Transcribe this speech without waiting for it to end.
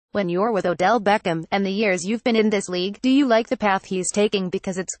When you're with Odell Beckham, and the years you've been in this league, do you like the path he's taking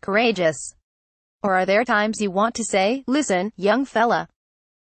because it's courageous? Or are there times you want to say, listen, young fella,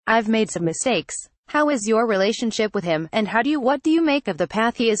 I've made some mistakes. How is your relationship with him, and what do you make of the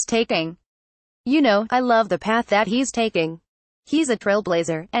path he is taking? I love the path that he's taking. He's a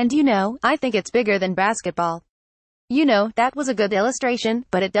trailblazer, and I think it's bigger than basketball. That was a good illustration,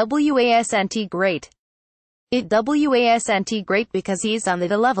 but it wasnt great. It wasnt great because he's on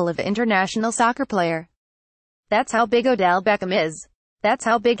the level of international soccer player. That's how big Odell Beckham is. That's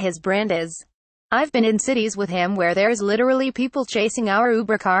how big his brand is. I've been in cities with him where there's literally people chasing our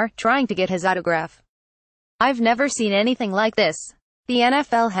Uber car, trying to get his autograph. I've never seen anything like this. The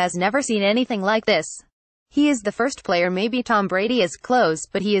NFL has never seen anything like this. He is the first player, maybe Tom Brady is close,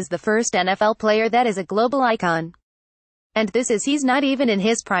 but he is the first NFL player that is a global icon. And he's not even in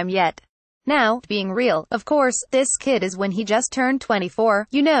his prime yet. Now, being real, of course, this kid is when he just turned 24,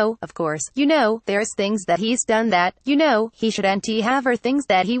 of course, there's things that he's done that, he shouldn't have, or things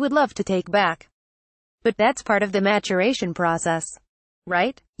that he would love to take back. But that's part of the maturation process.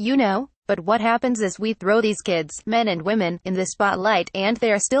 Right? But what happens is we throw these kids, men and women, in the spotlight, and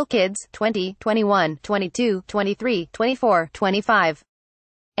they're still kids, 20, 21, 22, 23, 24, 25.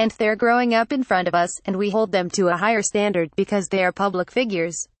 And they're growing up in front of us, and we hold them to a higher standard because they are public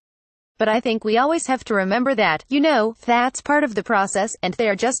figures. But I think we always have to remember that, that's part of the process, and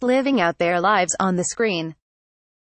they're just living out their lives on the screen.